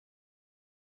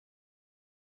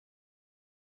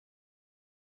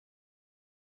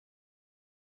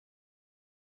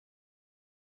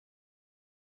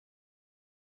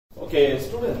Okay,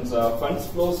 students, funds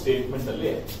flow statement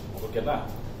ಅಲ್ಲಿ ಓಕೆನಾ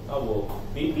ನಾವು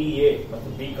BBA ಮತ್ತು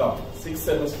BCom 6th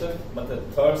ಸೆಮಿಸ್ಟರ್ ಮತ್ತೆ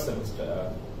 3rd semester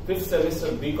 5th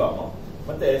semester BCom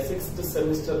ಮತ್ತೆ 6th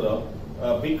ಸೆಮಿಸ್ಟರ್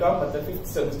BCom ಮತ್ತೆ 5th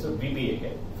ಸೆಮಿಸ್ಟರ್ BBA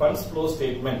ಗೆ funds flow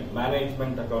statement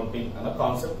management accounting ಅನ್ನೋ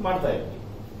ಕಾನ್ಸೆಪ್ಟ್ ಮಾಡ್ತಾ ಇದ್ವಿ.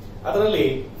 ಅದರಲ್ಲಿ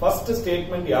ಫಸ್ಟ್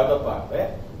ಸ್ಟೇಟ್ಮೆಂಟ್ ಯಾವ್ದಪ್ಪ ಅಂದ್ರೆ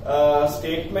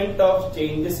statement of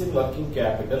changes in working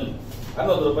capital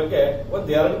ಅನ್ನೋದ್ರ ಬಗ್ಗೆ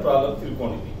ಒಂದೆರಡು ಪ್ರಾಬ್ಲಮ್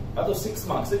ತಿಳ್ಕೊಂಡಿದ್ವಿ. ಅದು 6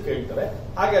 ಮಾರ್ಕ್ಸ್ ಕೇಳ್ತಾರೆ,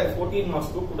 ಹಾಗೆ 14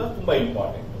 ಮಾರ್ಕ್ಸ್ ಕೂಡ ತುಂಬಾ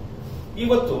ಇಂಪಾರ್ಟೆಂಟ್.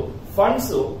 ಇವತ್ತು ಫಂಡ್ಸ್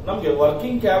ನಮ್ಗೆ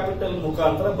ವರ್ಕಿಂಗ್ ಕ್ಯಾಪಿಟಲ್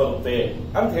ಮುಖಾಂತರ ಬರುತ್ತೆ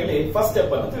ಅಂತ ಹೇಳಿ ಫಸ್ಟ್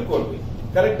ಸ್ಟೆಪ್ ಅನ್ನು ತಿಳ್ಕೊಳ್ವಿ,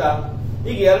 ಕರೆಕ್ಟಾ?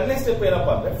 ಈಗ ಎರಡನೇ ಸ್ಟೆಪ್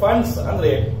ಏನಪ್ಪಾ ಅಂದ್ರೆ ಫಂಡ್ಸ್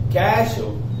ಅಂದ್ರೆ ಕ್ಯಾಶ್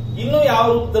ಇನ್ನು ಯಾವ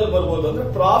ರೂಪದಲ್ಲಿ ಬರ್ಬೋದು ಅಂದ್ರೆ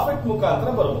ಪ್ರಾಫಿಟ್ ಮುಖಾಂತರ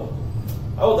ಬರ್ಬೋದು,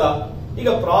 ಹೌದಾ? ಈಗ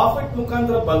ಪ್ರಾಫಿಟ್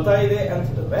ಮುಖಾಂತರ ಬರ್ತಾ ಇದೆ ಅಂತ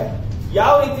ಹೇಳಿದ್ರೆ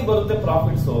ಯಾವ ರೀತಿ ಬರುತ್ತೆ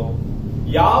ಪ್ರಾಫಿಟ್ಸ್?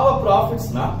 ಯಾವ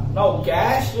ಪ್ರಾಫಿಟ್ಸ್ ನ ನಾವು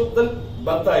ಕ್ಯಾಶ್ ರೂಪದಲ್ಲಿ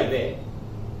ಬರ್ತಾ ಇದೆ,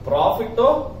 ಪ್ರಾಫಿಟ್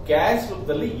ಕ್ಯಾಶ್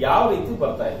ರೂಪದಲ್ಲಿ ಯಾವ ರೀತಿ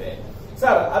ಬರ್ತಾ ಇದೆ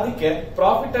ಸರ್? ಅದಕ್ಕೆ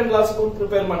profit and loss account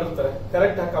prepare ಮಾಡಿರ್ತಾರೆ,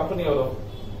 ಕರೆಕ್ಟ್? ಆ ಕಂಪನಿಯವರು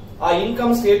ಆ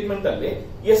ಇನ್ಕಮ್ ಸ್ಟೇಟ್ಮೆಂಟ್ ಅಲ್ಲಿ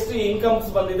ಎಷ್ಟು ಇನ್ಕಮ್ಸ್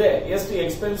ಬಂದಿದೆ, ಎಷ್ಟು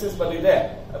ಎಕ್ಸ್ಪೆನ್ಸಸ್ ಬಂದಿದೆ,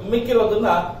 ಮಿಕ್ಕಿರೋದನ್ನ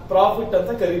ಪ್ರಾಫಿಟ್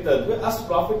ಅಂತ ಕರೀತಾ ಇದ್ವಿ. ಅಷ್ಟು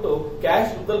ಪ್ರಾಫಿಟ್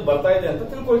ಕ್ಯಾಶ್ ರೂಪದಲ್ಲಿ ಬರ್ತಾ ಇದೆ ಅಂತ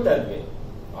ತಿಳ್ಕೊಳ್ತಾ ಇದ್ವಿ.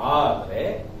 ಆದ್ರೆ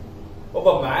ಒಬ್ಬ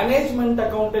ಮ್ಯಾನೇಜ್ಮೆಂಟ್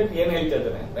ಅಕೌಂಟೆಂಟ್ ಏನ್ ಹೇಳ್ತಾ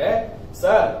ಇದ್ದಾನೆ ಅಂದ್ರೆ,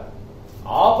 ಸರ್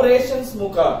ಆಪರೇಷನ್ಸ್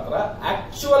ಮುಖಾಂತರ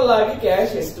ಆಕ್ಚುಯಲ್ ಆಗಿ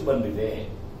ಕ್ಯಾಶ್ ಎಷ್ಟು ಬಂದಿದೆ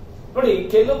ನೋಡಿ.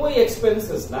 ಕೆಲವು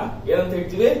ಎಕ್ಸ್ಪೆನ್ಸಸ್ ನ ಏನಂತ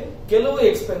ಹೇಳ್ತೀವಿ, ಕೆಲವು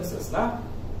ಎಕ್ಸ್ಪೆನ್ಸಸ್ ನ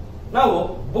ನಾವು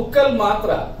ಬುಕ್ ಅಲ್ಲಿ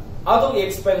ಮಾತ್ರ ಅದು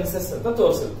ಎಕ್ಸ್ಪೆನ್ಸಸ್ ಅಂತ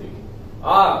ತೋರಿಸಿರ್ತೀವಿ,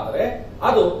 ಆದ್ರೆ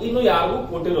ಅದು ಇನ್ನು ಯಾರಿಗೂ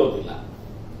ಕೊಟ್ಟಿರೋದಿಲ್ಲ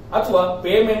ಅಥವಾ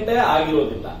ಪೇಮೆಂಟೇ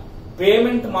ಆಗಿರೋದಿಲ್ಲ,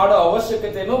 ಪೇಮೆಂಟ್ ಮಾಡೋ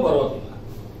ಅವಶ್ಯಕತೆನೂ ಬರೋದಿಲ್ಲ.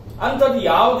 ಅಂತದ್ದು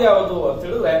ಯಾವ್ದು ಅಂತ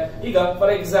ಹೇಳಿದ್ರೆ, ಈಗ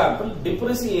ಫಾರ್ ಎಕ್ಸಾಂಪಲ್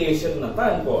ಡಿಪ್ರಿಸಿಯೇಷನ್ ಅಂತ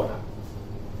ಅನ್ಕೋಣ.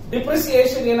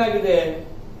 ಡಿಪ್ರಿಸಿಯೇಷನ್ ಏನಾಗಿದೆ,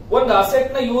 ಒಂದು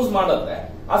ಅಸೆಟ್ ನ ಯೂಸ್ ಮಾಡಿದ್ರೆ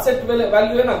ಅಸೆಟ್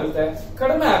ವ್ಯಾಲ್ಯೂ ಏನಾಗುತ್ತೆ,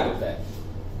 ಕಡಿಮೆ ಆಗುತ್ತೆ.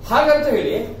 ಹಾಗಂತ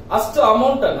ಹೇಳಿ ಅಷ್ಟು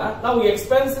ಅಮೌಂಟ್ ಅನ್ನ ನಾವು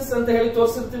ಎಕ್ಸ್ಪೆನ್ಸಸ್ ಅಂತ ಹೇಳಿ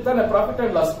ತೋರಿಸಿರ್ತಿರ್ತಾನೆ ಪ್ರಾಫಿಟ್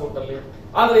ಅಂಡ್ ಲಾಸ್ ಅಕೌಂಟ್ ಅಲ್ಲಿ.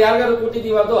 ಆದ್ರೆ ಯಾರಿಗಾರು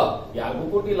ಕೊಟ್ಟಿದೀವ? ಅದು ಯಾರಿಗೂ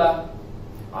ಕೊಟ್ಟಿಲ್ಲ.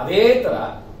 ಅದೇ ತರ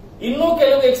ಇನ್ನೂ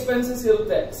ಕೆಲವು ಎಕ್ಸ್ಪೆನ್ಸಸ್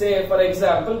ಇರುತ್ತೆ. Say for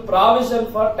example provision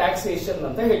for taxation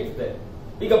ಅಂತ ಹೇಳ್ತಿದೆ.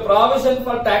 ಈಗ ಪ್ರಾವಿಷನ್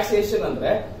ಫಾರ್ ಟ್ಯಾಕ್ಸೇಷನ್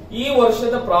ಅಂದ್ರೆ ಈ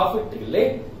ವರ್ಷದ ಪ್ರಾಫಿಟ್ ಇಲ್ಲಿ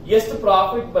ಎಷ್ಟು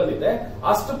ಪ್ರಾಫಿಟ್ ಬಂದಿದೆ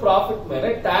ಅಷ್ಟು ಪ್ರಾಫಿಟ್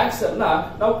ಮೇಲೆ ಟ್ಯಾಕ್ಸ್ ಅನ್ನ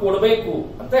ನಾವು ಕೊಡಬೇಕು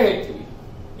ಅಂತ ಹೇಳ್ತೀವಿ.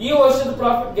 ಈ ವರ್ಷದ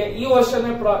ಪ್ರಾಫಿಟ್ಗೆ ಈ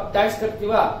ವರ್ಷನೇ ಟ್ಯಾಕ್ಸ್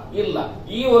ಕಟ್ತೀವಾ? ಇಲ್ಲ.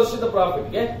 ಈ ವರ್ಷದ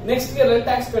ಪ್ರಾಫಿಟ್ಗೆ ನೆಕ್ಸ್ಟ್ ಇಯರ್ ಅಲ್ಲಿ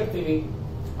ಟ್ಯಾಕ್ಸ್ ಕಟ್ತೀವಿ.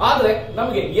 ಆದ್ರೆ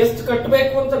ನಮಗೆ ಎಷ್ಟು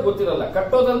ಕಟ್ಟಬೇಕು ಅಂತ ಗೊತ್ತಿರಲ್ಲ,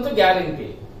 ಕಟ್ಟೋದಂತೂ ಗ್ಯಾರಂಟಿ,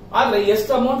 ಆದ್ರೆ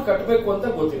ಎಷ್ಟು ಅಮೌಂಟ್ ಕಟ್ಟಬೇಕು ಅಂತ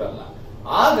ಗೊತ್ತಿರಲ್ಲ.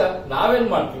 ಆಗ ನಾವೇನ್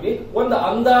ಮಾಡ್ತೀವಿ, ಒಂದು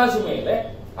ಅಂದಾಜು ಮೇಲೆ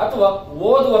ಅಥವಾ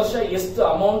ಹೋದ ವರ್ಷ ಎಷ್ಟು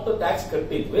ಅಮೌಂಟ್ ಟ್ಯಾಕ್ಸ್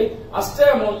ಕಟ್ಟಿದ್ವಿ ಅಷ್ಟೇ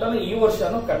ಅಮೌಂಟ್ ಅನ್ನು ಈ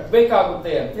ವರ್ಷನೂ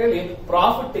ಕಟ್ಟಬೇಕಾಗುತ್ತೆ ಅಂತ ಹೇಳಿ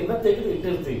ಪ್ರಾಫಿಟ್ ಇಂದ ತೆಗೆದು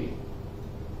ಇಟ್ಟಿರ್ತೀವಿ.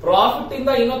 ಪ್ರಾಫಿಟ್ ಇಂದ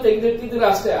ಇನ್ನೂ ತೆಗೆದಿಟ್ಟಿದ್ರೆ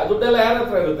ಅಷ್ಟೇ, ಆ ದುಡ್ಡೆಲ್ಲ ಯಾರ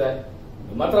ಹತ್ರ ಇರುತ್ತೆ?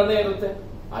 ನಿಮ್ಮ ಹತ್ರನೇ ಇರುತ್ತೆ.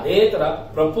 ಅದೇ ತರ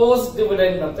ಪ್ರಪೋಸ್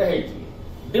ಡಿವಿಡೆಂಡ್ ಅಂತ ಹೇಳ್ತೀವಿ.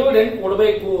 ಡಿವಿಡೆಂಡ್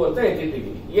ಕೊಡಬೇಕು ಅಂತ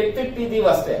ಎತ್ತಿಟ್ಟಿದೀವಿ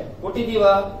ಅಷ್ಟೇ, ಕೊಟ್ಟಿದೀವ?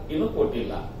 ಇನ್ನು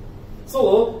ಕೊಟ್ಟಿಲ್ಲ. ಸೊ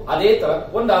ಅದೇ ತರ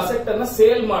ಒಂದು ಅಸೆಟ್ ಅನ್ನ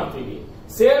ಸೇಲ್ ಮಾಡ್ತೀವಿ.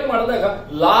 ಸೇಲ್ ಮಾಡಿದಾಗ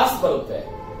ಲಾಸ್ ಬರುತ್ತೆ.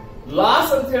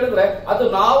 ಲಾಸ್ ಅಂತ ಹೇಳಿದ್ರೆ ಅದು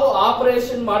ನಾವು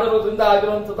ಆಪರೇಷನ್ ಮಾಡಿರೋದ್ರಿಂದ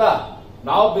ಆಗಿರುವಂತದ,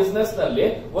 ನಾವು ಬಿಸ್ನೆಸ್ ನಲ್ಲಿ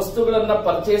ವಸ್ತುಗಳನ್ನ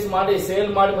ಪರ್ಚೇಸ್ ಮಾಡಿ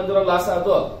ಸೇಲ್ ಮಾಡಿ ಬಂದಿರೋ ಲಾಸ್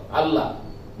ಅದು ಅಲ್ಲ.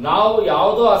 ನಾವು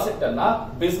ಯಾವುದೋ ಅಸೆಟ್ ಅನ್ನ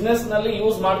ಬಿಸ್ನೆಸ್ ನಲ್ಲಿ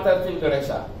ಯೂಸ್ ಮಾಡ್ತಾ ಇರ್ತೀವಿ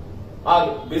ಗಣೇಶ. ಆ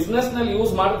ಬಿಸ್ನೆಸ್ ನಲ್ಲಿ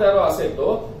ಯೂಸ್ ಮಾಡ್ತಾ ಇರೋ ಅಸೆಟ್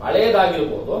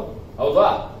ಹಳೇದಾಗಿರ್ಬೋದು, ಹೌದಾ,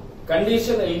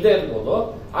 ಕಂಡೀಷನ್ ಇಲ್ಲದೆ ಇರ್ಬೋದು.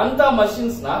 ಅಂತ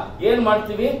ಮಷಿನ್ಸ್ ನ ಏನ್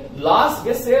ಮಾಡ್ತೀವಿ,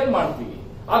 ಲಾಸ್ಗೆ ಸೇಲ್ ಮಾಡ್ತೀವಿ.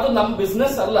 ಅದು ನಮ್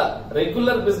ಬಿಸ್ನೆಸ್ ಅಲ್ಲ,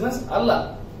 ರೆಗ್ಯುಲರ್ ಬಿಸ್ನೆಸ್ ಅಲ್ಲ.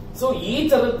 ಸೊ ಈ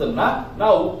ತರದನ್ನ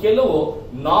ನಾವು ಕೆಲವು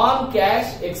ನಾನ್ ಕ್ಯಾಶ್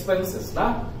ಎಕ್ಸ್ಪೆನ್ಸಸ್ ನ,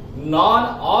 ನಾನ್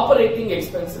ಆಪರೇಟಿಂಗ್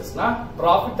ಎಕ್ಸ್ಪೆನ್ಸಸ್ ನ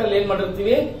ಪ್ರಾಫಿಟ್ ಅಲ್ಲಿ ಏನ್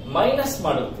ಮಾಡಿರ್ತೀವಿ, ಮೈನಸ್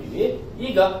ಮಾಡಿರ್ತೀವಿ.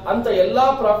 ಈಗ ಅಂತ ಎಲ್ಲಾ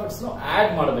ಪ್ರಾಫಿಟ್ಸ್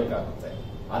ಆಡ್ ಮಾಡಬೇಕಾಗುತ್ತೆ.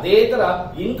 ಅದೇ ತರ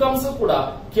ಇನ್ಕಮ್ಸ್ ಕೂಡ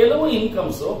ಕೆಲವು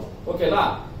ಇನ್ಕಮ್ಸ್ ಓಕೆನಾ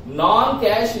ನಾನ್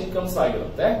ಕ್ಯಾಶ್ ಇನ್ಕಮ್ಸ್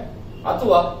ಆಗಿರುತ್ತೆ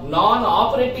ಅಥವಾ ನಾನ್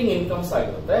ಆಪರೇಟಿಂಗ್ ಇನ್ಕಮ್ಸ್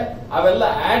ಆಗಿರುತ್ತೆ. ಅವೆಲ್ಲ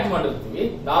ಆಡ್ ಮಾಡಿರ್ತೀವಿ,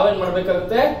 ನಾವೇನ್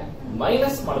ಮಾಡ್ಬೇಕಾಗುತ್ತೆ,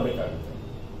 ಮೈನಸ್ ಮಾಡಬೇಕಾಗುತ್ತೆ.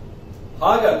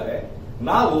 ಹಾಗಾದ್ರೆ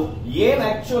ನಾವು ಏನ್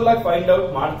ಆಕ್ಚುಯಲ್ ಆಗಿ ಫೈಂಡ್ ಔಟ್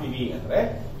ಮಾಡ್ತೀವಿ ಅಂದ್ರೆ,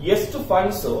 ಎಷ್ಟು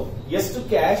ಫಂಡ್ಸ್ ಎಷ್ಟು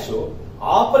ಕ್ಯಾಶ್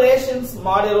ಆಪರೇಷನ್ಸ್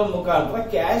ಮಾಡಿರೋ ಮುಖಾಂತರ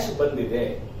ಕ್ಯಾಶ್ ಬಂದಿದೆ,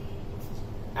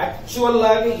 ಆಕ್ಚುಯಲ್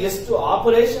ಆಗಿ ಎಷ್ಟು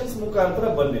ಆಪರೇಷನ್ಸ್ ಮುಖಾಂತರ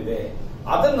ಬಂದಿದೆ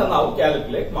ಅದನ್ನ ನಾವು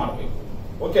ಕ್ಯಾಲ್ಕುಲೇಟ್ ಮಾಡಬೇಕು,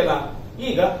 ಓಕೆನಾ?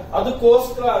 ಈಗ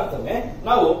ಅದಕ್ಕೋಸ್ಕರ ಅಂತಾನೆ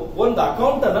ನಾವು ಒಂದು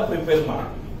ಅಕೌಂಟ್ ಅನ್ನ ಪ್ರಿಪೇರ್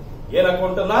ಮಾಡ್ತೀವಿ. ಏನ್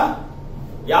ಅಕೌಂಟ್ ಅನ್ನ?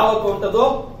 ಯಾವ ಅಕೌಂಟ್ ಅದು?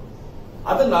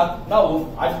 ಅದನ್ನ ನಾವು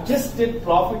adjusted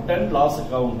profit and loss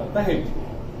account ಅಂತ ಹೇಳ್ತೀವಿ.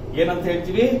 ಏನಂತ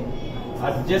ಹೇಳ್ತೀವಿ?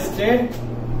 Adjusted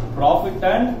profit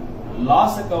and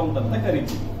loss account ಅಂತ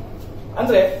ಕರಿತೀವಿ.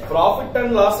 ಅಂದ್ರೆ ಪ್ರಾಫಿಟ್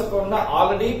ಅಂಡ್ ಲಾಸ್ ಅಕೌಂಟ್ ನ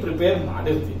ಆಲ್ರೆಡಿ ಪ್ರಿಪೇರ್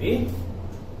ಮಾಡಿರ್ತೀವಿ.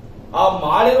 ಆ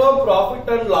ಮಾಡಿರೋ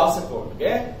ಪ್ರಾಫಿಟ್ ಅಂಡ್ ಲಾಸ್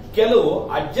ಅಕೌಂಟ್ಗೆ ಕೆಲವು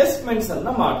ಅಡ್ಜಸ್ಟ್ಮೆಂಟ್ಸ್ ಅನ್ನ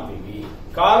ಮಾಡ್ತೀವಿ.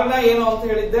 ಕಾರಣ ಏನು ಅಂತ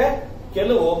ಹೇಳಿದ್ದೆ,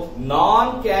 ಕೆಲವು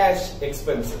ನಾನ್ ಕ್ಯಾಶ್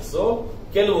ಎಕ್ಸ್ಪೆನ್ಸಸ್,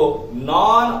 ಕೆಲವು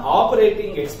ನಾನ್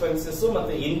ಆಪರೇಟಿಂಗ್ ಎಕ್ಸ್ಪೆನ್ಸಸ್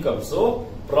ಮತ್ತೆ ಇನ್ಕಮ್ಸ್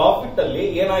ಪ್ರಾಫಿಟ್ ಅಲ್ಲಿ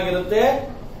ಏನಾಗಿರುತ್ತೆ,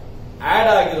 ಆಡ್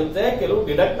ಆಗಿರುತ್ತೆ, ಕೆಲವು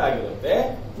ಡಿಡಕ್ಟ್ ಆಗಿರುತ್ತೆ.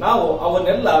 ನಾವು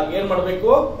ಅವನ್ನೆಲ್ಲ ಏನ್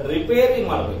ಮಾಡಬೇಕು, ರಿಪೇರಿ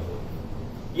ಮಾಡಬೇಕು.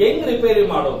 ಹೆಂಗ್ ರಿಪೇರಿ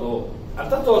ಮಾಡೋದು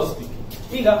ಅಂತ ತೋರಿಸ್ತೀವಿ.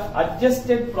 ಈಗ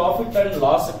adjusted profit and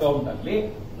loss account ಅಲ್ಲಿ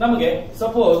ನಮಗೆ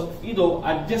ಸಪೋಸ್ ಇದು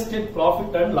adjusted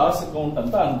profit and loss account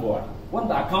ಅಂತ ಅನ್ಕೋಣ.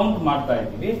 ಒಂದು ಅಕೌಂಟ್ ಮಾಡ್ತಾ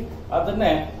ಇದ್ದೀವಿ,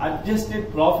 ಅದನ್ನೇ adjusted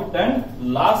profit and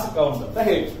loss account ಅಂತ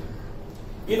ಹೇಳ್ತೀವಿ.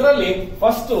 ಇದರಲ್ಲಿ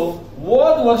ಫಸ್ಟ್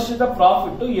ಹೋದ ವರ್ಷದ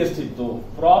ಪ್ರಾಫಿಟ್ ಎಷ್ಟಿತ್ತು,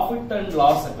 profit and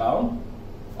loss account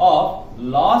of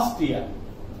last year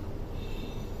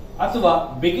ಅಥವಾ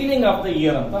ಬಿಗಿನಿಂಗ್ ಆಫ್ ದ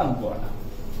ಇಯರ್ ಅಂತ ಅನ್ಕೋಣ.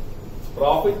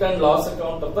 Profit and loss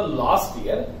account of the last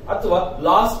year ಅಥವಾ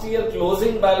ಲಾಸ್ಟ್ ಇಯರ್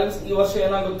ಕ್ಲೋಸಿಂಗ್ ಬ್ಯಾಲೆನ್ಸ್ ಈ ವರ್ಷ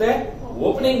ಏನಾಗುತ್ತೆ,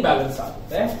 ಓಪನಿಂಗ್ ಬ್ಯಾಲೆನ್ಸ್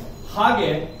ಆಗುತ್ತೆ.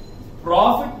 ಹಾಗೆ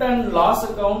profit and loss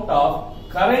account of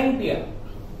current year,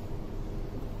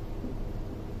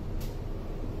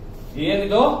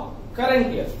 ಏನಿದು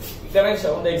current year. Ganesha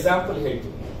ಒಂದು ಎಕ್ಸಾಂಪಲ್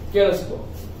ಹೇಳ್ತೀನಿ, ಕೇಳಿಸ್ಕೊ.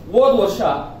 ಹೋದ ವರ್ಷ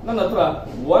ನನ್ನ ಹತ್ರ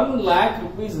 1,00,000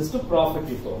 rupees ಅಷ್ಟು ಪ್ರಾಫಿಟ್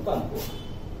ಇತ್ತು ಅಂತ ಅನ್ಕೋ.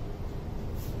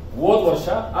 ಹೋದ ವರ್ಷ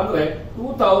ಅಂದ್ರೆ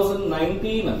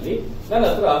 2019 ಅಲ್ಲಿ ನನ್ನ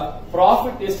ಹತ್ರ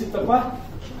ಪ್ರಾಫಿಟ್ ಎಷ್ಟಿತ್ತಪ್ಪ,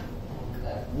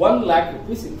 1,00,000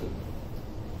 rupees ಇತ್ತು.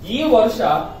 ಈ ವರ್ಷ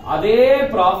ಅದೇ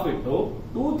ಪ್ರಾಫಿಟ್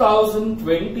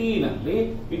 2020 ನಲ್ಲಿ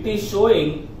ಇಟ್ ಈಸ್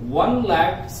ಶೋಯಿಂಗ್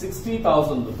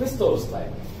 1,60,000 rupees ತೋರಿಸ್ತಾ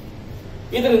ಇದೆ.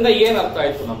 ಇದರಿಂದ ಏನ್ ಅರ್ಥ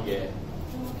ಆಯ್ತು ನಮ್ಗೆ?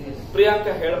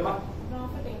 ಪ್ರಿಯಾಂಕಾ ಹೇಳಮ್ಮ,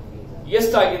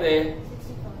 ಎಷ್ಟಾಗಿದೆ?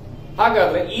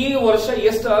 ಹಾಗಾದ್ರೆ ಈ ವರ್ಷ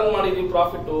ಎಷ್ಟು ಅರ್ನ್ ಮಾಡಿದ್ವಿ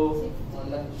ಪ್ರಾಫಿಟ್?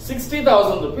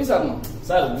 60,000 rupees earn.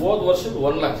 ಸರ್ ಹೋದ ವರ್ಷದ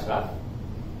 1,00,000,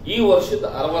 ಈ ವರ್ಷದ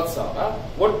 60,000,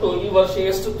 ಒಟ್ಟು ಈ ವರ್ಷ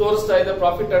ಎಷ್ಟು ತೋರಿಸ್ತಾ ಇದೆ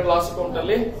ಪ್ರಾಫಿಟ್ ಅಂಡ್ ಲಾಸ್ ಅಕೌಂಟ್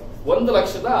ಅಲ್ಲಿ?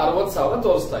 1,60,000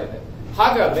 ತೋರಿಸ್ತಾ ಇದೆ.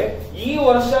 ಹಾಗಾದ್ರೆ ಈ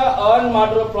ವರ್ಷ ಅರ್ನ್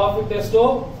ಮಾಡಿರೋ ಪ್ರಾಫಿಟ್ ಎಷ್ಟು?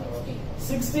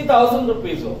 60,000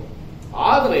 rupees.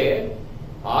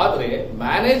 ಆದ್ರೆ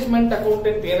ಮ್ಯಾನೇಜ್ಮೆಂಟ್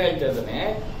ಅಕೌಂಟೆಂಟ್ ಏನ್ ಹೇಳ್ತಾ ಇದ್ದಾನೆ,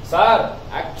 ಸರ್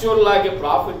ಆಕ್ಚುಯಲ್ ಆಗಿ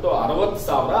ಪ್ರಾಫಿಟ್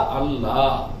 60,000 ಅಲ್ಲ,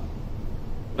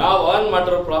 ನಾವು ಅರ್ನ್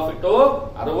ಮಾಡಿರೋ ಪ್ರಾಫಿಟ್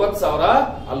 60,000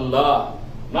 ಅಲ್ಲ,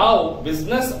 ನಾವು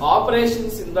ಬಿಸ್ನೆಸ್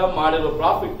ಆಪರೇಷನ್ಸ್ ಇಂದ ಮಾಡಿರೋ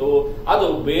ಪ್ರಾಫಿಟ್ ಅದು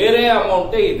ಬೇರೆ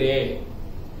ಅಮೌಂಟೇ ಇದೆ.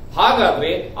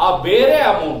 ಹಾಗಾದ್ರೆ ಆ ಬೇರೆ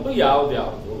ಅಮೌಂಟ್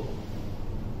ಯಾವ್ದ್ಯಾವ್ದು,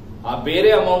 ಆ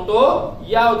ಬೇರೆ ಅಮೌಂಟ್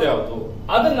ಯಾವ್ದ್ಯಾವ್ದು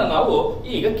ಅದನ್ನ ನಾವು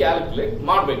ಈಗ ಕ್ಯಾಲ್ಕುಲೇಟ್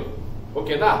ಮಾಡಬೇಕು.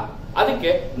 ಓಕೆನಾ?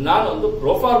 ಅದಕ್ಕೆ ನಾನೊಂದು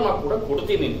ಪ್ರೋಫಾರ್ಮಾ ಕೂಡ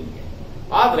ಕೊಡ್ತೀನಿ ನಿಮಗೆ.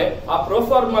 ಆದ್ರೆ ಆ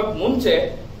ಪ್ರೋಫಾರ್ಮಾ ಮುಂಚೆ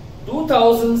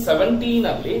 2017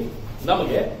 ಅಲ್ಲಿ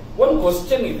ನಮಗೆ ಒಂದು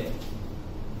ಕ್ವಶನ್ ಇದೆ.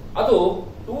 ಅದು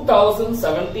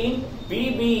 2017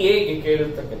 BBA ಗೆ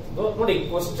ಕೇಳಿರ್ತಕ್ಕಂಥದ್ದು. ನೋಡಿ,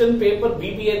 ಕ್ವಶನ್ ಪೇಪರ್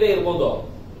BBA ಇರ್ಬೋದು,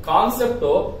 ಕಾನ್ಸೆಪ್ಟ್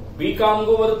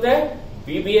BCom-ಗೂ ಬರುತ್ತೆ,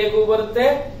 BBA-ಗೂ ಬರುತ್ತೆ,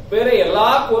 ಬೇರೆ ಎಲ್ಲಾ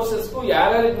ಕೋರ್ಸಸ್ಗೂ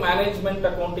ಯಾರ್ಯಾರಿಗೆ ಮ್ಯಾನೇಜ್ಮೆಂಟ್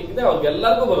ಅಕೌಂಟಿಂಗ್ ಇದೆ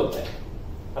ಅವ್ರಿಗೆಲ್ಲರಿಗೂ ಬರುತ್ತೆ.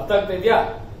 ಅರ್ಥ ಆಗ್ತಾ ಇದೆಯಾ?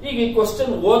 ಈಗ ಈ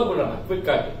ಕ್ವಶನ್ ಓದ್ಬಿಡೋಣ ಕ್ವಿಕ್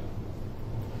ಆಗಿ.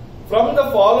 From the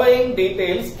following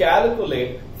details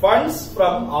calculate funds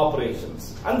from operations.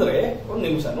 ಅಂದ್ರೆ ಒಂದು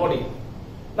ನಿಮಿಷ ನೋಡಿ,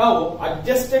 ನಾವು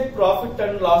adjusted profit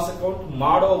and loss account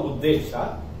ಮಾಡೋ ಉದ್ದೇಶ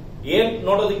ಏನ್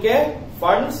ನೋಡೋದಕ್ಕೆ?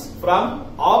 ಫಂಡ್ಸ್ ಫ್ರಮ್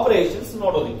ಆಪರೇಷನ್ಸ್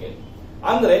ನೋಡೋದಕ್ಕೆ.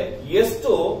 ಅಂದ್ರೆ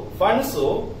ಎಷ್ಟು funds,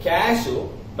 cash,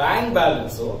 bank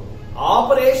balance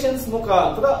operations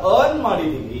ಮುಖಾಂತರ ಅರ್ನ್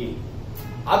ಮಾಡಿದೀವಿ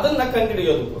ಅದನ್ನ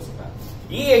ಕಂಡುಹಿಡಿಯೋದಕ್ಕೋಸ್ಕರ.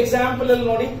 ಈ ಎಕ್ಸಾಂಪಲ್ ಅಲ್ಲಿ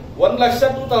ನೋಡಿ,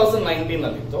 1,00,000 2019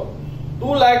 ಅಲ್ಲಿತ್ತು,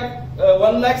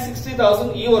 1,60,000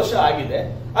 ಈ ವರ್ಷ ಆಗಿದೆ.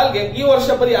 ಅಲ್ಲಿಗೆ ಈ ವರ್ಷ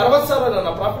ಬರೀ 60,000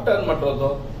 ನನ್ನ ಪ್ರಾಫಿಟ್ ಅರ್ನ್ ಮಾಡಿರೋದು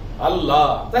ಅಲ್ಲ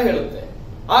ಅಂತ ಹೇಳುತ್ತೆ.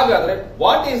 ಹಾಗಾದ್ರೆ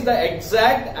what is the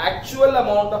exact actual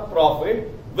amount of profit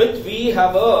which we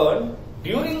have earn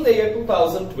during the year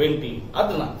 2020?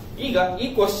 ಅದನ್ನ ಈಗ ಈ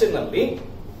ಕ್ವಶನ್ ಅಲ್ಲಿ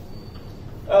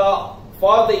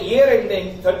for the year ending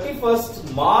 31st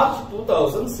March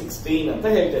 2016 ಅಂತ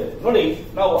ಹೇಳ್ತೇವೆ. ನೋಡಿ,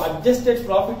 ನಾವು adjusted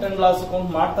profit and loss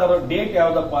account ಮಾಡ್ತಾ ಇರೋ ಡೇಟ್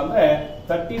ಯಾವ್ದಪ್ಪ ಅಂದ್ರೆ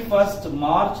 31st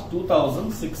March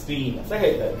 2016 ಅಂತ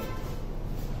ಹೇಳ್ತೇವೆ.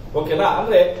 ಓಕೆನಾ?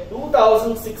 ಅಂದ್ರೆ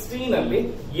 2016 ಅಲ್ಲಿ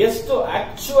ಎಷ್ಟು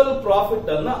ಆಕ್ಚುಯಲ್ ಪ್ರಾಫಿಟ್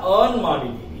ಅನ್ನ ಅರ್ನ್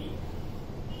ಮಾಡಿದೀವಿ.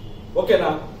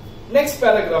 ಓಕೆನಾ? ನೆಕ್ಸ್ಟ್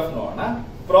ಪ್ಯಾರಾಗ್ರಾಫ್ ನೋಡೋಣ.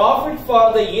 Profit for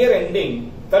the year ending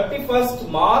 31st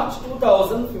March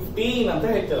 2015 ಅಂತ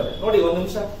ಹೇಳ್ತಿದ್ದಾರೆ. ನೋಡಿ ಒಂದ್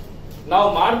ನಿಮಿಷ, ನಾವು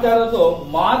ಮಾಡ್ತಾ ಇರೋದು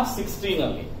March 16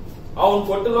 ಅಲ್ಲಿ, ಅವನು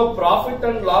ಕೊಟ್ಟಿರೋ profit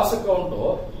and loss account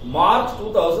March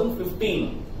 2015.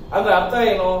 ಅಂದ್ರೆ ಅರ್ಥ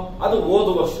ಏನು? ಅದು ಹೋದ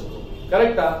ವರ್ಷದ್ದು.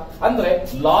 ಕರೆಕ್ಟಾ? ಅಂದ್ರೆ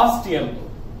ಲಾಸ್ಟ್ ಇಯರ್.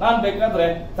 ನಾನ್ ಬೇಕಾದ್ರೆ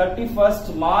 31st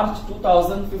March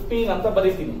 2015 ಅಂತ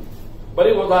ಬರೀತೀನಿ.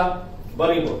 ಬರೀಬಹುದಾ?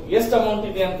 ಬರೀಬಹುದು. ಎಷ್ಟು ಅಮೌಂಟ್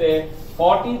ಇದೆ ಅಂತೆ?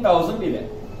 40,000 ಇದೆ.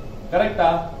 ಕರೆಕ್ಟಾ?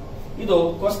 ಇದು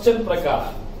ಕ್ವಶನ್ ಪ್ರಕಾರ.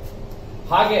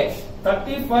 ಹಾಗೆ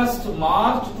 31st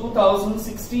March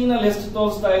 2016 ಅಲ್ಲಿ ಎಷ್ಟು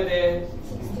ತೋರಿಸ್ತಾ ಇದೆ?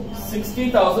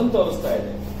 60,000 ತೋರಿಸ್ತಾ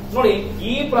ಇದೆ. ನೋಡಿ,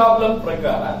 ಈ ಪ್ರಾಬ್ಲಮ್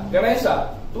ಪ್ರಕಾರ ಗಣೇಶ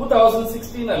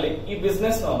 2016 ಅಲ್ಲಿ ಈ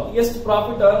ಬಿಸ್ನೆಸ್ ನವನು ಎಷ್ಟು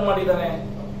ಪ್ರಾಫಿಟ್ ಅರ್ನ್ ಮಾಡಿದ್ದಾನೆ?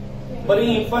 ಬರೀ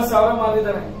 20,000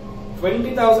 ಮಾಡಿದಾನೆ,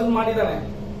 20,000 ಮಾಡಿದಾನೆ.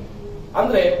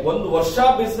 ಅಂದ್ರೆ ಒಂದು ವರ್ಷ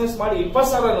ಬಿಸ್ನೆಸ್ ಮಾಡಿ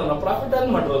 20,000 ಪ್ರಾಫಿಟ್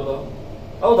ಅಲ್ಲಿ ಮಾಡಿರೋದು.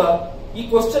 ಹೌದಾ? ಈ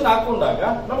ಕ್ವಶನ್ ಹಾಕೊಂಡಾಗ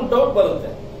ನಮ್ಗೆ ಡೌಟ್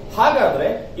ಬರುತ್ತೆ. ಹಾಗಾದ್ರೆ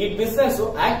ಈ ಬಿಸ್ನೆಸ್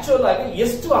ಆಕ್ಚುಯಲ್ ಆಗಿ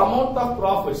ಎಷ್ಟು ಅಮೌಂಟ್ ಆಫ್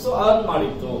ಪ್ರಾಫಿಟ್ಸ್ ಅರ್ನ್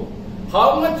ಮಾಡಿತ್ತು? How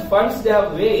much funds they have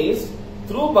raised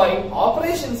through by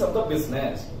operations of the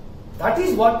business? That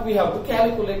is what we have to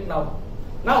calculate now.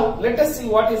 Now let us see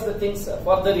what is the things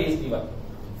further is given.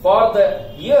 For the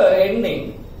year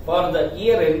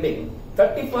ending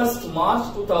 31st March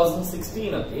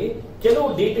 2016 ಅಲ್ಲಿ ಕೆಲವು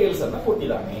details ಅನ್ನ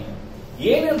ಕೊಟ್ಟಿದ್ದಾನೆ.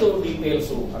 ಏನೆಂದು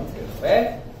details ಅಂತ ಹೇಳಿದ್ರೆ,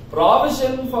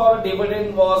 provision for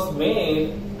dividend was made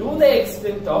to the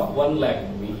extent of 1 lakh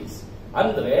rupees.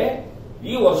 ಅಂದ್ರೆ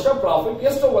ಈ ವರ್ಷ ಪ್ರಾಫಿಟ್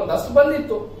ಎಷ್ಟೋ ಒಂದಷ್ಟು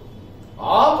ಬಂದಿತ್ತು.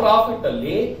 ಆ ಪ್ರಾಫಿಟ್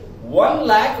ಅಲ್ಲಿ 1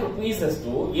 lakh rupees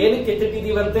ಅಷ್ಟು ಏನಕ್ಕೆ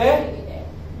ಎತ್ತಿಟ್ಟಿದೀವಂತೆ?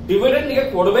 ಡಿವಿಡೆಂಡ್ ಗೆ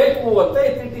ಕೊಡಬೇಕು ಅಂತ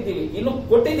ಎತ್ತಿಟ್ಟಿದೀವಿ. ಇನ್ನು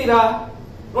ಕೊಟ್ಟಿದ್ದೀರಾ?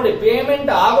 ನೋಡಿ, ಪೇಮೆಂಟ್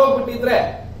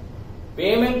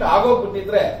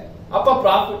ಆಗೋಗ್ಬಿಟ್ಟಿದ್ರೆ ಅಪ್ಪ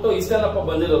ಪ್ರಾಫಿಟ್ ಇಷ್ಟೇನಪ್ಪ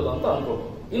ಬಂದಿರೋದು ಅಂತ ಅನ್ಕೋಬಹುದು.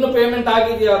 ಇನ್ನು ಪೇಮೆಂಟ್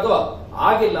ಆಗಿದೆಯಾ? ಅದು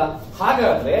ಆಗಿಲ್ಲ.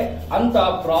 ಹಾಗಾದ್ರೆ ಅಂತ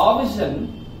provision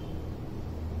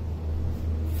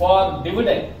for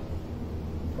dividend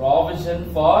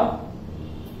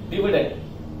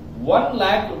 1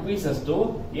 lakh rupees ಅಷ್ಟು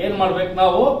ಏನ್ ಮಾಡ್ಬೇಕು?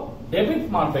 ನಾವು ಡೆಬಿಟ್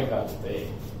ಮಾಡ್ಬೇಕಾಗುತ್ತೆ.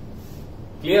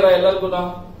 ಕ್ಲಿಯರ್ ಎಲ್ಲರಿಗೂ?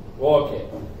 ಓಕೆ.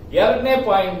 ಎರಡನೇ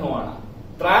ಪಾಯಿಂಟ್ ನೋಡೋಣ.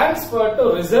 Transfer to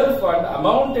reserve fund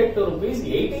amounted to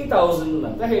 ₹80,000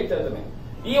 ಅಂತ ಹೇಳ್ತಾ ಇದ್ದಾನೆ.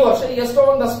 ಈ ವರ್ಷ ಎಷ್ಟೋ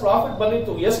ಒಂದಷ್ಟು ಪ್ರಾಫಿಟ್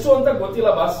ಬಂದಿತ್ತು. ಎಷ್ಟು ಅಂತ ಗೊತ್ತಿಲ್ಲ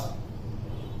ಬಾಸ್.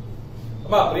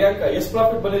 ಅಮ್ಮ ಪ್ರಿಯಾಂಕಾ, ಎಷ್ಟು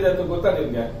ಪ್ರಾಫಿಟ್ ಬಂದಿದೆ ಅಂತ ಗೊತ್ತಾ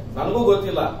ನಿಮ್ಗೆ? ನನಗೂ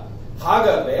ಗೊತ್ತಿಲ್ಲ.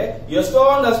 ಹಾಗಾದ್ರೆ ಎಷ್ಟೋ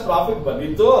ಒಂದಷ್ಟು ಪ್ರಾಫಿಟ್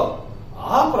ಬಂದಿತ್ತು.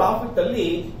 ಆ ಪ್ರಾಫಿಟ್ ಅಲ್ಲಿ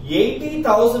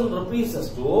 80,000 rupees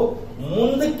ಅಷ್ಟು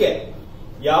ಮುಂದಕ್ಕೆ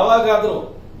ಯಾವಾಗಾದ್ರೂ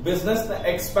ಬಿಸ್ನೆಸ್ ನ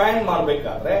ಎಕ್ಸ್ಪ್ಯಾಂಡ್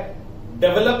ಮಾಡಬೇಕಾದ್ರೆ,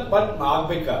 ಡೆವಲಪ್ಮೆಂಟ್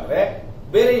ಮಾಡಬೇಕಾದ್ರೆ,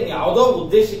 ಬೇರೆ ಯಾವುದೋ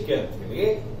ಉದ್ದೇಶಕ್ಕೆ ಅಂತ ಹೇಳಿ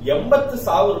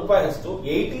 80,000 ರೂಪಾಯಿ ಅಷ್ಟು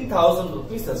 80,000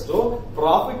 rupees ಅಷ್ಟು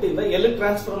ಪ್ರಾಫಿಟ್ ಇಂದ ಎಲ್ಲಿ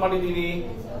ಟ್ರಾನ್ಸ್ಫರ್ ಮಾಡಿದೀವಿ?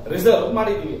 ರಿಸರ್ವ್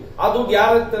ಮಾಡಿದೀವಿ. ಆ ದುಡ್ಡು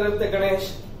ಯಾರ ಇರುತ್ತೆ ಗಣೇಶ್?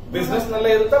 ಬಿಸ್ನೆಸ್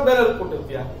ನಲ್ಲೇ ಇರುತ್ತಾ ಬೇರೆಯವ್ರಿಗೆ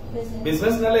ಕೊಟ್ಟಿರ್ತೀಯ?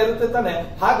 ಬಿಸ್ನೆಸ್ ನಲ್ಲೇ ಇರುತ್ತೆ ತಾನೆ.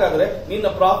 ಹಾಗಾದ್ರೆ ನಿನ್ನ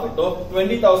ಪ್ರಾಫಿಟ್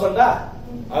 20,000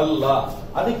 ಅಲ್ಲ.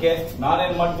 ಅದಕ್ಕೆ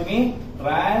ನಾನೇನ್ ಮಾಡ್ತೀನಿ?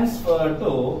 ಟ್ರಾನ್ಸ್ಫರ್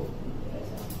ಟು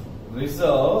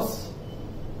ರಿಸರ್ವ್ಸ್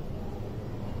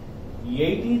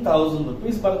 80,000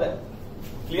 rupees ಬರ್ದೆ.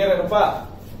 ಕ್ಲಿಯರ್ ಏನಪ್ಪ?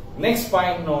 ನೆಕ್ಸ್ಟ್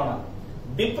ಪಾಯಿಂಟ್ ನೋಡೋಣ.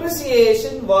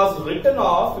 ಡಿಪ್ರಿಸಿಯೇಷನ್ ವಾಸ್ ರಿಟರ್ನ್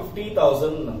ಆಫ್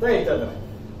 50,000 ಅಂತ ಹೇಳ್ತಾ ಇದ್ದಾನೆ.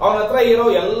 ಅವನ ಹತ್ರ ಇರೋ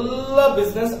ಎಲ್ಲ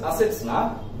ಬಿಸ್ನೆಸ್ ಅಸೆಟ್ಸ್ ನ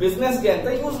ಬಿಸ್ನೆಸ್ ಗೆ ಅಂತ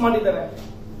ಯೂಸ್ ಮಾಡಿದ್ದಾನೆ.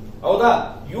 ಹೌದಾ?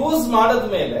 ಯೂಸ್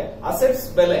ಮಾಡಿದ್ಮೇಲೆ ಅಸೆಟ್ಸ್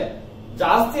ಬೆಲೆ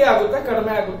ಜಾಸ್ತಿ ಆಗುತ್ತಾ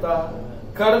ಕಡಿಮೆ ಆಗುತ್ತಾ?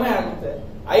 ಕಡಿಮೆ ಆಗುತ್ತೆ.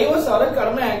 50,000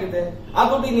 ಕಡಿಮೆ ಆಗಿದೆ. ಆ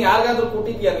ದುಡ್ಡು ಇನ್ನು ಯಾರಿಗಾದ್ರೂ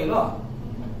ಕೊಟ್ಟಿದ್ಯಾ ನೀನು?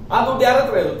 ಆ ದುಡ್ಡು ಯಾರ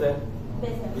ಹತ್ರ ಇರುತ್ತೆ?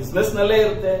 ಬಿಸ್ನೆಸ್ ನಲ್ಲೇ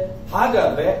ಇರುತ್ತೆ.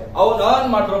 ಹಾಗಾದ್ರೆ ಅವನು ಅರ್ನ್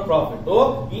ಮಾಡಿರೋ ಪ್ರಾಫಿಟ್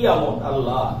ಈ ಅಮೌಂಟ್ ಅಲ್ಲ,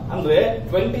 ಅಂದ್ರೆ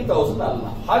 20,000 ಅಲ್ಲ.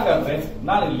 ಹಾಗಾದ್ರೆ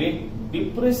ನಾನಿಲ್ಲಿ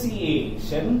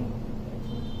ಡಿಪ್ರಿಸಿಯೇಷನ್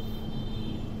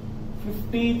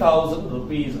 50,000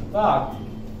 rupees ಅಂತ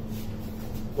ಹಾಕ್ತೀನಿ.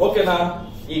 ಓಕೆನಾ?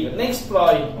 ಈಗ ನೆಕ್ಸ್ಟ್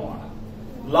ಪಾಯಿಂಟ್ ನೋಡೋಣ.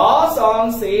 Loss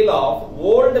on sale of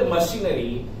old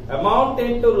machinery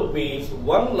amounted to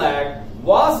 ₹1 lakh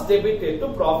was debited to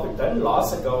profit and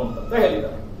loss account ಅಂತ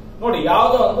ಹೇಳಿದ್ದಾರೆ. ನೋಡಿ,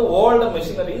 ಯಾವುದೋ ಒಂದು ಓಲ್ಡ್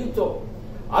ಮೆಷಿನರಿ ಇತ್ತು,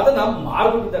 ಅದನ್ನ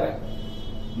ಮಾರ್ಬಿಟ್ಟಿದ್ದಾನೆ.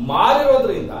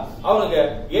 ಮಾರಿರೋದ್ರಿಂದ ಅವನಿಗೆ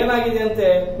ಏನಾಗಿದೆ ಅಂತೆ?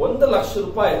 1 ಲಕ್ಷ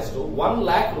ರೂಪಾಯಿ ಅಷ್ಟು 1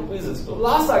 lakh rupees ಅಷ್ಟು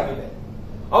ಲಾಸ್ ಆಗಿದೆ.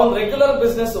 ಅವನ್ regular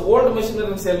business old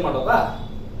machinery sale ಮಾಡೋದಾ?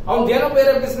 ಅವನ್ದೇನೋ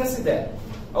ಬೇರೆ ಬಿಸ್ನೆಸ್ ಇದೆ.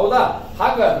 ಹೌದಾ?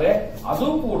 ಹಾಗಾದ್ರೆ ಅದು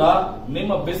ಕೂಡ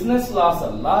ನಿಮ್ಮ ಬಿಸ್ನೆಸ್ ಲಾಸ್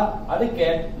ಅಲ್ಲ. ಅದಕ್ಕೆ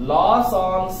loss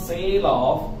on sale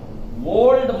of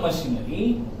old machinery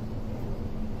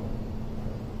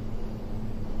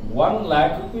 1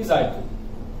 lakh rupees ಆಯ್ತು.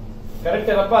 ಕರೆಕ್ಟ್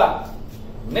ಏನಪ್ಪ?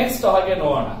 ನೆಕ್ಸ್ಟ್ ಹಾಗೆ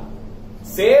ನೋಡೋಣ.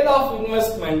 Sale of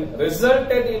investment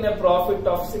resulted in a profit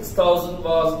of 6,000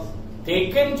 was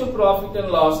taken to profit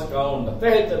and loss account ಅಂತ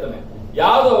ಹೇಳ್ತಿದ್ದಾನೆ.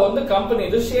 ಯಾವುದೋ ಒಂದು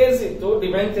ಕಂಪನಿದು ಶೇರ್ಸ್ ಇತ್ತು,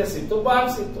 ಡಿಬೆಂಚರ್ಸ್ ಇತ್ತು,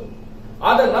 ಬಾಂಡ್ಸ್ ಇತ್ತು.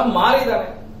 ಅದನ್ನ ಮಾರಿದಾನೆ.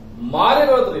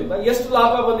 ಮಾರಿರೋದ್ರಿಂದ ಎಷ್ಟು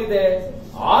ಲಾಭ ಬಂದಿದೆ?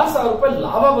 6,000 ರೂಪಾಯಿ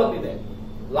ಲಾಭ ಬಂದಿದೆ.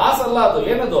 ಲಾಸ್ ಅಲ್ಲ ಅದು.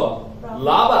 ಏನದು?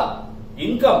 ಲಾಭ,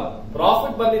 ಇನ್ಕಮ್,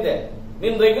 ಪ್ರಾಫಿಟ್ ಬಂದಿದೆ.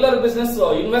 ನಿನ್ ರೆಗ್ಯುಲರ್ ಬಿಸ್ನೆಸ್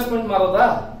ಇನ್ವೆಸ್ಟ್ಮೆಂಟ್ ಮಾಡೋದಾ?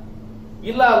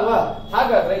 ಇಲ್ಲ ಅಲ್ವಾ?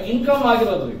 ಹಾಗಾದ್ರೆ ಇನ್ಕಮ್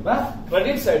ಆಗಿರೋದ್ರಿಂದ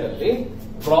ಕ್ರೆಡಿಟ್ ಸೈಡ್ ಅಲ್ಲಿ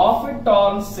profit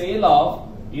on sale of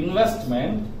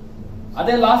investment,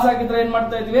 ಅದೇ ಲಾಸ್ ಆಗಿದ್ರೆ ಏನ್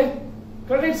ಮಾಡ್ತಾ ಇದ್ವಿ?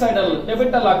 ಕ್ರೆಡಿಟ್ ಸೈಡ್ ಅಲ್ಲಿ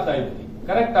ಡೆಬಿಟ್ ಅಲ್ಲಿ ಆಗ್ತಾ ಇದ್ವಿ.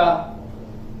 ಕರೆಕ್ಟಾ?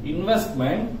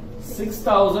 Investment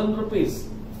 6,000 rupees.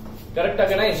 ಕರೆಕ್ಟಾ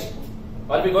Ganesh?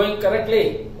 R we going correctly?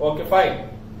 Okay, fine.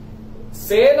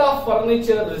 Sale of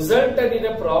furniture resulted in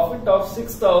a profit of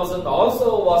 6,000 also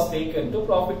was taken to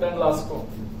profit and loss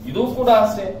account. ಇದು ಕೂಡ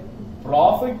ಅಷ್ಟೇ.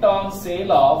 Profit on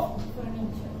sale of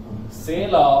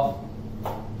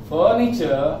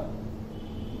furniture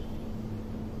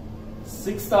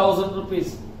 6,000 rupees.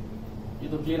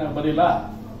 ಇದು clean ಆಗಿ ಬರೀಲ್ಲ.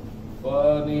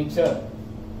 Furniture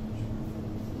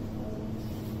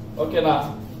ಓಕೆನಾ?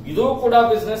 ಇದು ಕೂಡ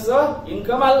business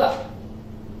income ಅಲ್ಲ.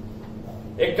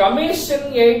 A commission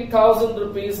 8,000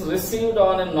 rupees received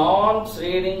on a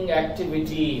non-trading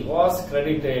activity was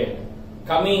credited.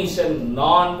 Commission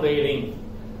non-trading.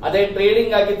 ಅದೇ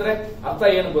ಟ್ರೇಡಿಂಗ್ ಆಗಿದ್ರೆ ಅರ್ಥ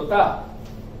ಏನು ಗೊತ್ತಾ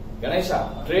ಗಣೇಶ?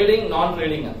 ಟ್ರೇಡಿಂಗ್ ನಾನ್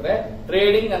ಟ್ರೇಡಿಂಗ್ ಅಂದ್ರೆ,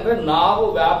 ಟ್ರೇಡಿಂಗ್ ಅಂದ್ರೆ ನಾವು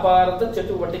ವ್ಯಾಪಾರದ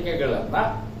ಚಟುವಟಿಕೆಗಳನ್ನ,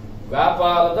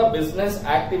 ವ್ಯಾಪಾರದ ಬಿಸ್ನೆಸ್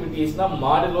ಆಕ್ಟಿವಿಟೀಸ್ ನ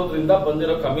ಮಾಡಿರೋದ್ರಿಂದ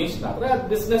ಬಂದಿರೋ ಕಮಿಷನ್ ಆದ್ರೆ ಅದು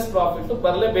ಬಿಸ್ನೆಸ್ ಪ್ರಾಫಿಟ್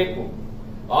ಬರಲೇಬೇಕು.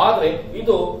 ಆದ್ರೆ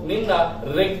ಇದು ನಿನ್ನ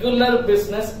ರೆಗ್ಯುಲರ್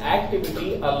ಬಿಸ್ನೆಸ್ ಆಕ್ಟಿವಿಟಿ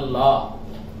ಅಲ್ಲ.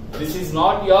 This is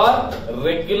not your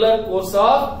regular course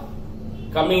of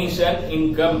commission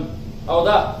income.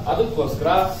 ಹೌದಾ? ಅದಕ್ಕೋಸ್ಕರ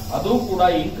ಅದು ಕೂಡ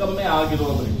ಇನ್ಕಮ್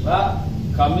ಆಗಿರೋದ್ರಿಂದ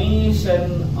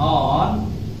commission on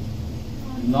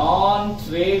non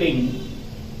trading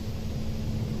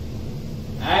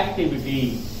activity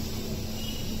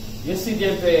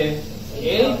ಎಷ್ಟಿದೆಯಂತೆ?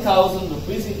 8,000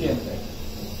 rupees ಇದೆಯಂತೆ.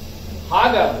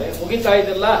 ಹಾಗಾದ್ರೆ ಮುಗಿತಾ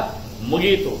ಇದೆಲ್ಲ?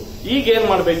 ಮುಗೀತು. ಈಗ ಏನ್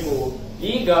ಮಾಡಬೇಕು?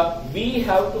 ಈಗ we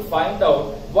have to find out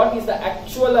what is the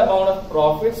actual amount of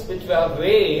profits which we have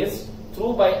raised through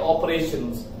by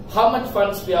operations. How much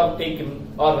funds we have taken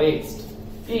R raised.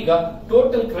 ಈಗ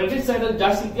ಟೋಟಲ್ ಕ್ರೆಡಿಟ್ ಸೈಡ್ ಅಲ್ಲಿ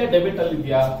ಜಾಸ್ತಿ ಇದೆಯಾ, ಡೆಬಿಟ್ ಅಲ್ಲಿ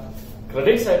ಇದೆಯಾ?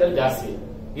 Credit side ಅಲ್ಲಿ ಜಾಸ್ತಿ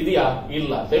ಇದೆಯಾ?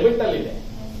 ಇಲ್ಲ, ಡೆಬಿಟ್ ಅಲ್ಲಿ ಇದೆ.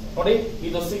 ನೋಡಿ,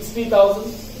 ಇದು 60,000,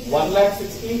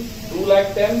 1,60,000,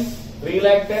 2,10,000,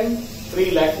 3,10,000,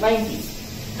 3,90,000.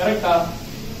 ಕರೆಕ್ಟಾ?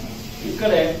 ಈ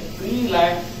ಕಡೆ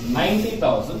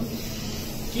 3,90,000.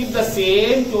 Keep the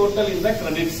same total in the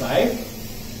credit side.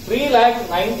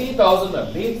 3,90,000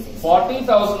 ಅಲ್ಲಿ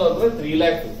 40,000 ಹೋದ್ರೆ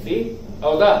 3,50,000.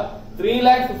 ಹೌದಾ?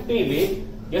 3,50,000 ಇಲ್ಲಿ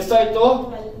ಎಷ್ಟಾಯ್ತು?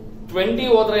 20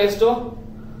 ಹೋದ್ರೆ ಎಷ್ಟು?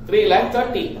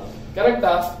 3,30,000.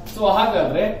 ಕರೆಕ್ಟಾ? ಸೊ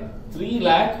ಹಾಗಾದ್ರೆ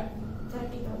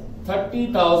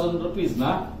 3,30,000 rupees ನ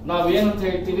ನಾವೇನಂತ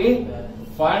ಹೇಳ್ತೀವಿ?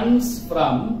 ಫಂಡ್ಸ್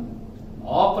ಫ್ರಮ್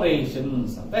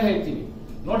ಆಪರೇಷನ್ಸ್ ಅಂತ ಹೇಳ್ತೀವಿ.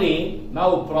 ನೋಡಿ,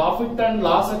 ನಾವು ಪ್ರಾಫಿಟ್ ಅಂಡ್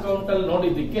ಲಾಸ್ ಅಕೌಂಟ್ ಅಲ್ಲಿ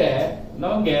ನೋಡಿದ್ದಕ್ಕೆ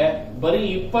ನಮಗೆ ಬರೀ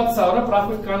 20,000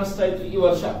 ಪ್ರಾಫಿಟ್ ಕಾಣಿಸ್ತಾ ಇತ್ತು ಈ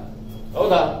ವರ್ಷ.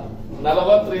 ಹೌದಾ?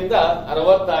 40ರಿಂದ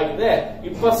 60 ಆಗಿದೆ,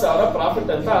 20,000 ಪ್ರಾಫಿಟ್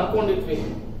ಅಂತ ಅನ್ಕೊಂಡಿದ್ವಿ.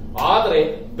 ಆದ್ರೆ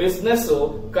ಬಿಸ್ನೆಸ್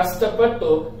ಕಷ್ಟಪಟ್ಟು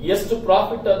ಎಷ್ಟು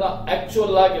ಪ್ರಾಫಿಟ್ ಅನ್ನ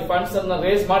ಆಕ್ಚುಯಲ್ ಆಗಿ ಫಂಡ್ಸ್ ಅನ್ನ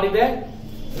ರೇಸ್ ಮಾಡಿದೆ?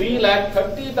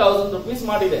 3,30,000 rupees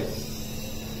ಮಾಡಿದೆ.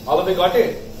 All we got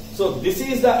it. So this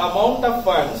is the amount of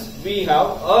funds we have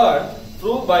earned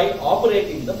through by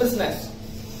operating the business.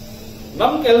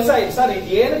 ನಮ್ ಕೆಲಸ ಸರ್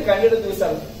ಏನು ಕಂಡಿಡಿದ್ವಿ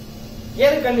ಸರ್?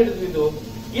 ಏನು ಕಂಡಿಡಿದ್ವಿ? ಇದು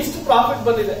ಇಷ್ಟು ಪ್ರಾಫಿಟ್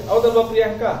ಬಂದಿದೆ. ಹೌದಲ್ವಾ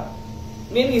ಪ್ರಿಯಾಂಕಾ?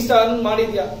 ನೀನ್ ಇಷ್ಟ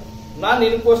ಮಾಡಿದ್ಯಾ? ನಾನ್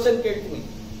ನಿನ್ ಕ್ವಶನ್ ಕೇಳ್ತೀನಿ.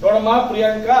 ನೋಡಮ್ಮ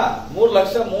ಪ್ರಿಯಾಂಕಾ,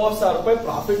 3,30,000 ರೂಪಾಯಿ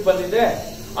ಪ್ರಾಫಿಟ್ ಬಂದಿದೆ.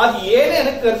 ಅದ್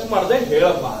ಏನೇನಕ್ಕೆ ಖರ್ಚು ಮಾಡಿದೆ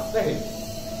ಹೇಳಮ್ಮ ಅಂತ ಹೇಳಿ.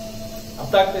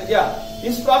 ಅರ್ಥ ಆಗ್ತಿದ್ಯಾ?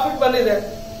 ಇಷ್ಟು ಪ್ರಾಫಿಟ್ ಬಂದಿದೆ.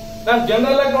 ನಾನ್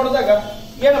ಜನರಲ್ ಆಗಿ ನೋಡಿದಾಗ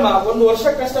ಏನಮ್ಮ, ಒಂದು ವರ್ಷ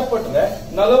ಕಷ್ಟಪಟ್ರೆ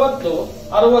 40,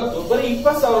 60 ಬರೀ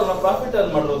 20,000 ಪ್ರಾಫಿಟ್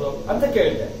ಅನ್ ಮಾಡಿರೋದು ಅಂತ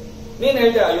ಕೇಳಿದೆ. ನೀನ್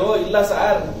ಹೇಳ್ದೆ, ಅಯ್ಯೋ ಇಲ್ಲ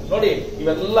ಸರ್, ನೋಡಿ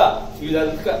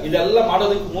ಇದೆಲ್ಲ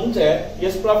ಮಾಡೋದಕ್ಕೆ ಮುಂಚೆ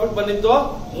ಎಷ್ಟು ಪ್ರಾಫಿಟ್ ಬಂದಿತ್ತು?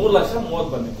 3,30,000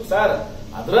 ಬಂದಿತ್ತು ಸರ್.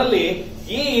 ಅದರಲ್ಲಿ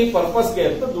ಈ ಪರ್ಪಸ್ಗೆ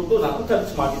ಅಂತ ದುಡ್ಡು ನಾನು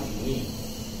ಖರ್ಚು ಮಾಡಿದ್ದೀನಿ.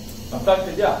 ಅರ್ಥ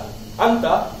ಆಗ್ತಿದ್ಯಾ ಅಂತ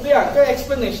ಪ್ರಿಯಾಂಕಾ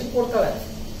ಎಕ್ಸ್ಪ್ಲನೇಷನ್ ಕೊಡ್ತಾರೆ.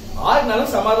 ಆಗ ನನಗೆ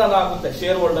ಸಮಾಧಾನ ಆಗುತ್ತೆ.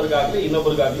 ಶೇರ್ ಹೋಲ್ಡರ್ಗಾಗ್ಲಿ,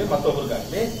 ಇನ್ನೊಬ್ರಿಗಾಗ್ಲಿ,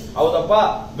 ಮತ್ತೊಬ್ರಿಗಾಗ್ಲಿ. ಹೌದಪ್ಪ,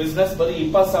 ಬಿಸ್ನೆಸ್ ಬರೀ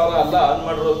 20,000 ಅಲ್ಲ ಅನ್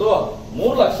ಮಾಡಿರೋದು,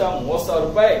 3,30,000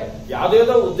 ರೂಪಾಯಿ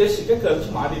ಯಾವ್ದಾವ್ದೋ ಉದ್ದೇಶಕ್ಕೆ ಖರ್ಚು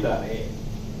ಮಾಡಿದ್ದಾರೆ.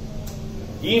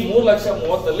 ಈ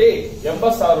 3,30,000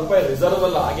 80,000 ರೂಪಾಯಿ ರಿಸರ್ವ್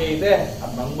ಅಲ್ಲಿ ಹಾಗೆ ಇದೆ,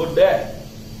 ಅದು ನಂಗುಡ್ಡೆ.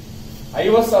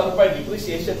 50,000 ರೂಪಾಯಿ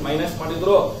ಡಿಪ್ರಿಸಿಯೇಷನ್ ಮೈನಸ್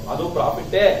ಮಾಡಿದ್ರು, ಅದು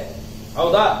ಪ್ರಾಫಿಟ್ಟೇ.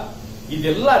 ಹೌದಾ?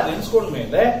 ಇದೆಲ್ಲ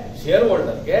ನೆನ್ಸ್ಕೊಂಡ್ಮೇಲೆ ಶೇರ್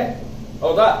ಹೋಲ್ಡರ್ಗೆ,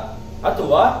 ಹೌದಾ,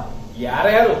 ಅಥವಾ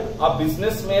ಯಾರ್ಯಾರು ಆ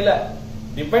ಬಿಸ್ನೆಸ್ ಮೇಲೆ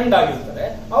ಡಿಪೆಂಡ್ ಆಗಿರ್ತಾರೆ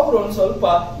ಅವ್ರು ಒಂದ್ ಸ್ವಲ್ಪ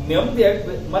ನೆಮ್ಮದಿಯಾಗಿ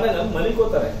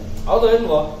ಮಲಿಕೋತಾರೆ. ಹೌದಾ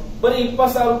ಇಲ್ವೋ? ಬರೀ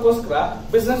 20,000ಕ್ಕೋಸ್ಕರ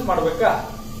ಬಿಸ್ನೆಸ್ ಮಾಡ್ಬೇಕಾ?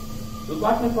 You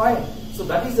got my point. So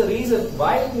that is the reason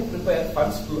why we prepare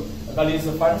funds flow, that is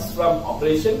the funds from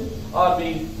operation, or we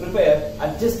prepare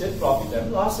adjusted profit and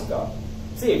loss account.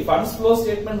 See, funds flow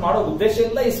statement ಮಾಡೋ ಉದ್ದೇಶ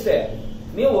ಎಲ್ಲ ಇಷ್ಟೇ.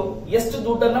 ನೀವು ಎಷ್ಟು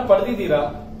ದುಡ್ಡನ್ನ ಪಡೆದಿದ್ದೀರಾ,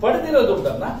 ಪಡೆದಿರೋ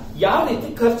ದುಡ್ಡನ್ನ ಯಾವ ರೀತಿ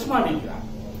ಖರ್ಚು ಮಾಡಿದ್ದೀರಾ.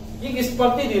 ಈಗ ಇಷ್ಟು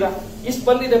ಪಡೆದಿದ್ದೀರಾ, ಇಷ್ಟು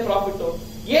ಬಂದಿದೆ ಪ್ರಾಫಿಟ್,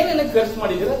 ಏನೇನಕ್ಕೆ ಖರ್ಚು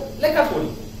ಮಾಡಿದ್ದೀರಾ ಲೆಕ್ಕ ಕೊಡಿ.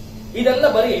 ಇದೆಲ್ಲ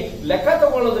ಬರೀ ಲೆಕ್ಕ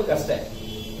ತಗೊಳ್ಳೋದಕ್ಕಷ್ಟೇ.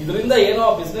 ಇದರಿಂದ ಏನೋ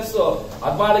ಬಿಸ್ನೆಸ್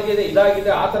ಅದ್ ಮಾಡಿದೆ,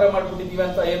 ಇದಾಗಿದೆ, ಆ ತರ ಮಾಡ್ಬಿಟ್ಟಿದೀವಿ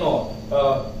ಅಂತ ಏನೋ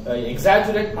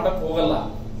ಎಕ್ಸಾಜುರೇಟ್ ಮಾಡಕ್ ಹೋಗಲ್ಲ,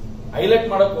 ಹೈಲೈಟ್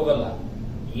ಮಾಡಕ್ ಹೋಗಲ್ಲ.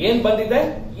 ಏನ್ ಬಂದಿದೆ,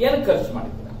 ಏನ್ ಖರ್ಚು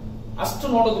ಮಾಡಿದ್ದೀರಾ ಅಷ್ಟು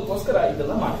ನೋಡೋದಕ್ಕೋಸ್ಕರ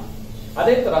ಇದನ್ನ ಮಾಡಿ.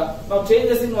 ಅದೇ ತರ ನಾವು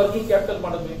ಚೇಂಜಸ್ ಇನ್ ವರ್ಕಿಂಗ್ ಕ್ಯಾಪಿಟಲ್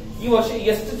ಮಾಡಿದ್ವಿ. ಈ ವರ್ಷ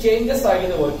ಎಷ್ಟು ಚೇಂಜಸ್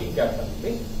ಆಗಿದೆ ವರ್ಕಿಂಗ್ ಕ್ಯಾಪಿಟಲ್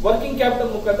ಅಲ್ಲಿ, ವರ್ಕಿಂಗ್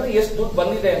ಕ್ಯಾಪಿಟಲ್ ಮುಖಾಂತರ ಎಷ್ಟು ದುಡ್ಡು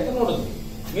ಬಂದಿದೆ ಅಂತ ನೋಡಿದ್ವಿ.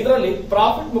 ಇದರಲ್ಲಿ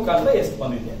ಪ್ರಾಫಿಟ್ ಮುಖಾಂತರ ಎಷ್ಟು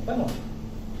ಬಂದಿದೆ ಅಂತ ನೋಡಿ.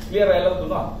 ಕ್ಲಿಯರ್ ಎಲ್ಲದೂ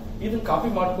ಇದನ್ನ ಕಾಪಿ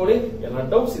ಮಾಡ್ಕೊಳ್ಳಿ. ಎಲ್ಲ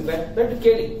ಡೌಟ್ಸ್ ಇದ್ರೆ ದಯವಿಟ್ಟು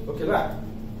ಕೇಳಿ. ಓಕೆನಾ?